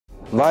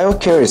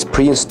VAIO Care is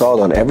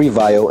pre-installed on every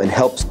VAIO and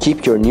helps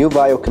keep your new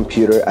VAIO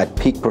computer at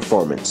peak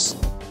performance.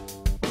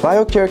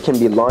 VAIO Care can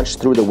be launched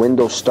through the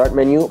Windows Start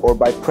menu or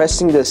by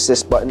pressing the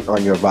Assist button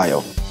on your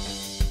VAIO.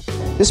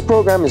 This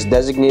program is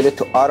designated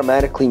to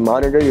automatically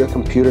monitor your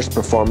computer's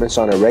performance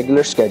on a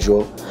regular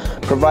schedule,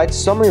 provide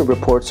summary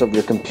reports of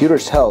your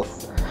computer's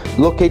health,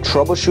 locate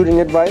troubleshooting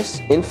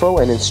advice, info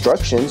and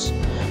instructions,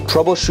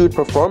 troubleshoot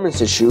performance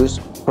issues,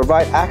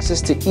 provide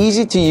access to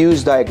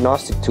easy-to-use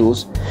diagnostic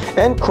tools,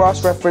 and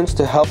cross-reference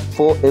to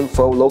helpful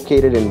info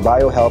located in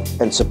VAIO Help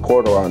and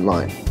Support or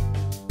online.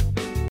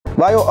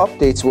 VAIO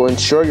Updates will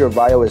ensure your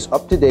VAIO is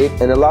up-to-date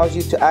and allows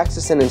you to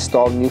access and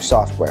install new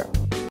software.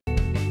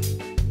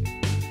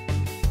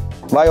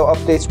 VAIO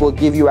Updates will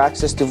give you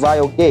access to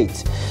VAIO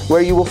Gate,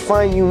 where you will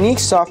find unique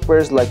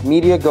softwares like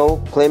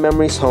MediaGo, Play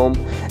Memories Home,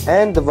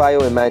 and the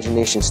VAIO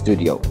Imagination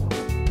Studio.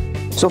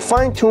 So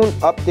fine-tune,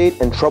 update,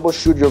 and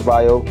troubleshoot your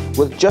VAIO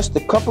with just a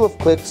couple of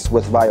clicks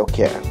with VAIO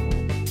Care.